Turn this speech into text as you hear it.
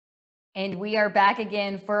And we are back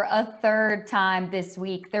again for a third time this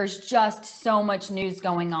week. There's just so much news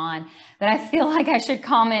going on that I feel like I should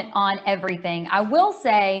comment on everything. I will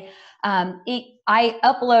say I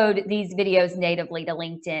upload these videos natively to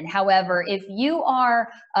LinkedIn. However, if you are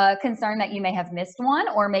concerned that you may have missed one,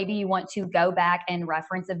 or maybe you want to go back and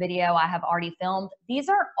reference a video I have already filmed, these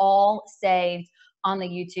are all saved on the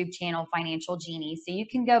YouTube channel Financial Genie. So you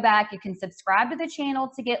can go back, you can subscribe to the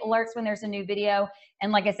channel to get alerts when there's a new video.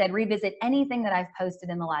 And like I said, revisit anything that I've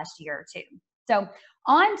posted in the last year or two. So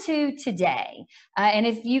on to today. And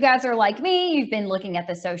if you guys are like me, you've been looking at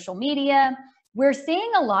the social media, we're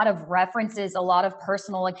seeing a lot of references, a lot of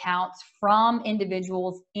personal accounts from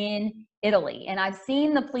individuals in Italy. And I've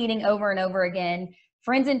seen the pleading over and over again,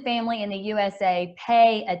 friends and family in the USA,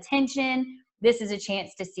 pay attention. This is a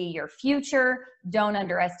chance to see your future. Don't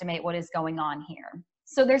underestimate what is going on here.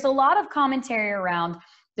 So there's a lot of commentary around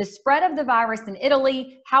the spread of the virus in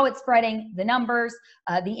Italy, how it's spreading, the numbers,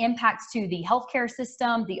 the impacts to the healthcare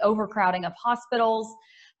system, the overcrowding of hospitals.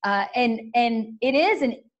 And it is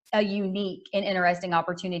a unique and interesting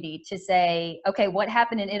opportunity to say, okay, what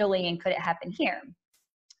happened in Italy and could it happen here?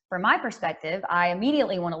 From my perspective, I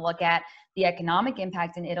immediately want to look at the economic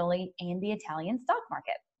impact in Italy and the Italian stock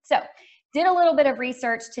market. So did a little bit of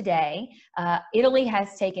research today. Italy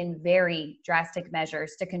has taken very drastic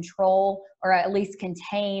measures to control or at least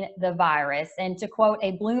contain the virus. And to quote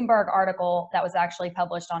a Bloomberg article that was actually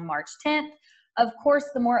published on March 10th, of course,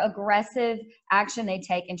 the more aggressive action they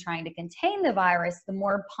take in trying to contain the virus, the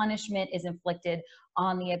more punishment is inflicted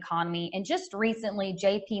on the economy. And just recently,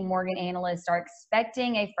 JP Morgan analysts are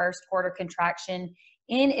expecting a first quarter contraction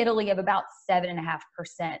in Italy of about 7.5%.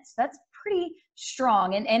 So that's pretty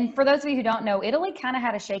strong. And for those of you who don't know, Italy kind of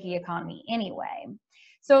had a shaky economy anyway.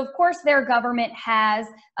 So of course, their government has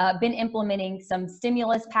been implementing some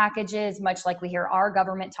stimulus packages, much like we hear our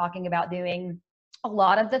government talking about doing. A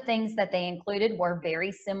lot of the things that they included were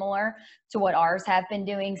very similar to what ours have been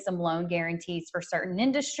doing, some loan guarantees for certain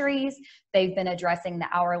industries. They've been addressing the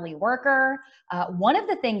hourly worker. One of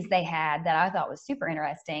the things they had that I thought was super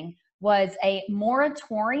interesting was a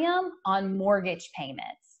moratorium on mortgage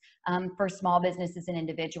payments for small businesses and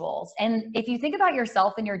individuals. And if you think about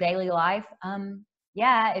yourself in your daily life,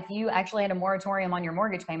 yeah, if you actually had a moratorium on your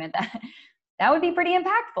mortgage payment, that would be pretty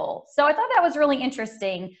impactful. So I thought that was really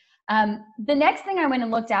interesting. The next thing I went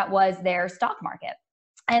and looked at was their stock market.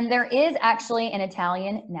 And there is actually an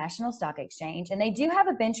Italian national stock exchange, and they do have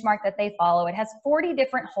a benchmark that they follow. It has 40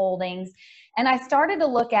 different holdings. And I started to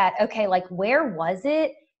look at, okay, like where was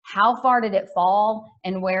it? How far did it fall?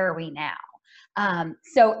 And where are we now?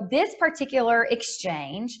 So this particular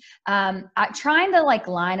exchange, trying to like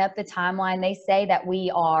line up the timeline, they say that we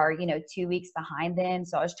are, 2 weeks behind them.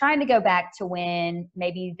 So I was trying to go back to when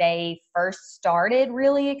maybe they first started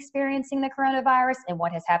really experiencing the coronavirus and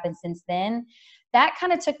what has happened since then. That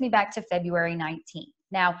kind of took me back to February 19th.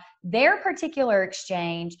 Now, their particular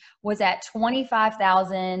exchange was at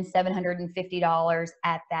 $25,750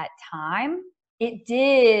 at that time. It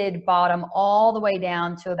did bottom all the way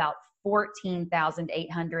down to about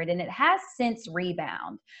 14,800, and it has since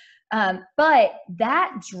rebound. But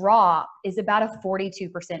that drop is about a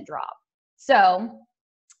 42% drop. So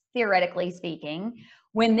theoretically speaking,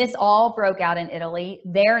 when this all broke out in Italy,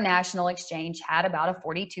 their national exchange had about a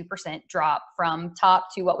 42% drop from top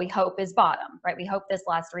to what we hope is bottom, right? We hope this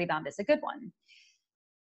last rebound is a good one.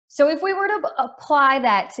 So if we were to apply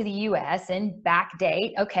that to the US and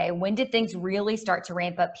backdate, okay, when did things really start to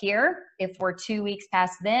ramp up here? If we're 2 weeks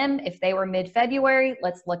past them, if they were mid-February,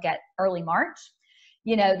 let's look at early March.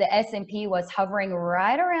 The S&P was hovering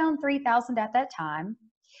right around 3,000 at that time.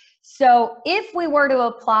 So if we were to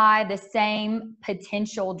apply the same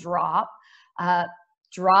potential drop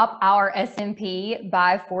our S&P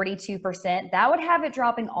by 42%, that would have it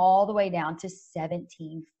dropping all the way down to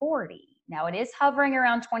 1,740. Now it is hovering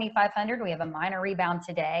around 2,500. We have a minor rebound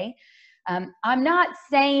today. I'm not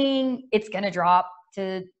saying it's going to drop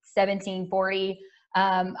to 1,740.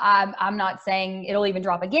 I'm not saying it'll even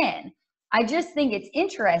drop again. I just think it's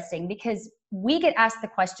interesting because we get asked the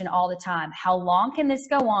question all the time, how long can this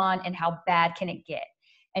go on and how bad can it get?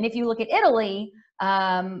 And if you look at Italy,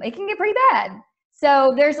 it can get pretty bad.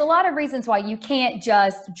 So there's a lot of reasons why you can't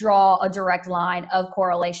just draw a direct line of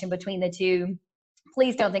correlation between the two.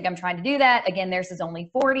 Please don't think I'm trying to do that. Again, theirs is only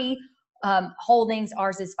 40 holdings.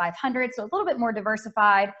 Ours is 500, so a little bit more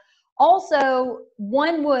diversified. Also,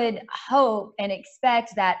 one would hope and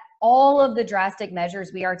expect that all of the drastic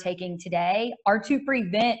measures we are taking today are to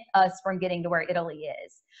prevent us from getting to where Italy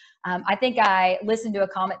is. I think I listened to a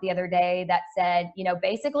comment the other day that said,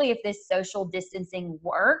 basically if this social distancing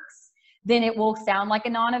works, then it will sound like a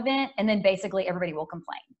non-event, and then basically everybody will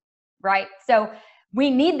complain, right? So we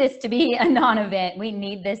need this to be a non-event. We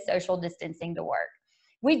need this social distancing to work.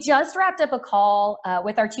 We just wrapped up a call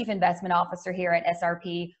with our Chief Investment Officer here at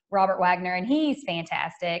SRP, Robert Wagner, and he's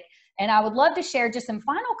fantastic. And I would love to share just some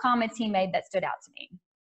final comments he made that stood out to me.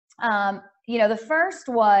 The first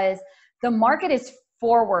was the market is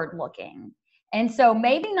forward looking. And so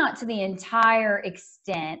maybe not to the entire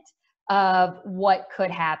extent of what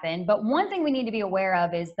could happen, but one thing we need to be aware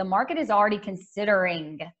of is the market is already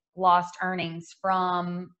considering lost earnings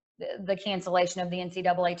from the cancellation of the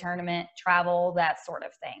NCAA tournament, travel, that sort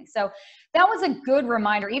of thing. So that was a good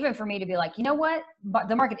reminder, even for me, to be like, you know what,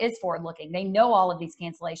 the market is forward looking. They know all of these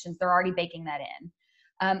cancellations. They're already baking that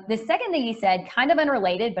in. The second thing he said, kind of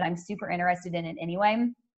unrelated, but I'm super interested in it anyway.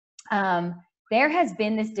 There has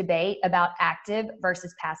been this debate about active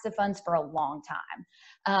versus passive funds for a long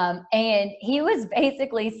time. And he was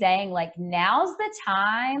basically saying, like, now's the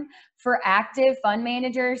time for active fund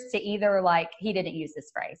managers to either, like, he didn't use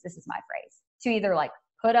this phrase, this is my phrase, to either like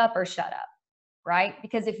put up or shut up, right?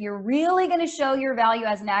 Because if you're really going to show your value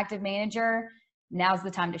as an active manager, now's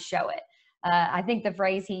the time to show it. I think the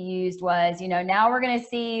phrase he used was, now we're going to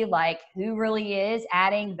see like who really is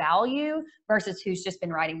adding value versus who's just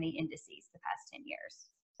been riding the indices the past 10 years.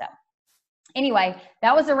 So anyway,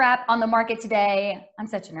 that was a wrap on the market today. I'm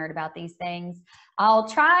such a nerd about these things. I'll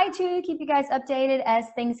try to keep you guys updated as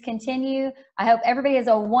things continue. I hope everybody has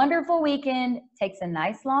a wonderful weekend, takes a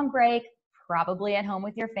nice long break, probably at home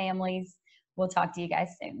with your families. We'll talk to you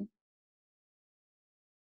guys soon.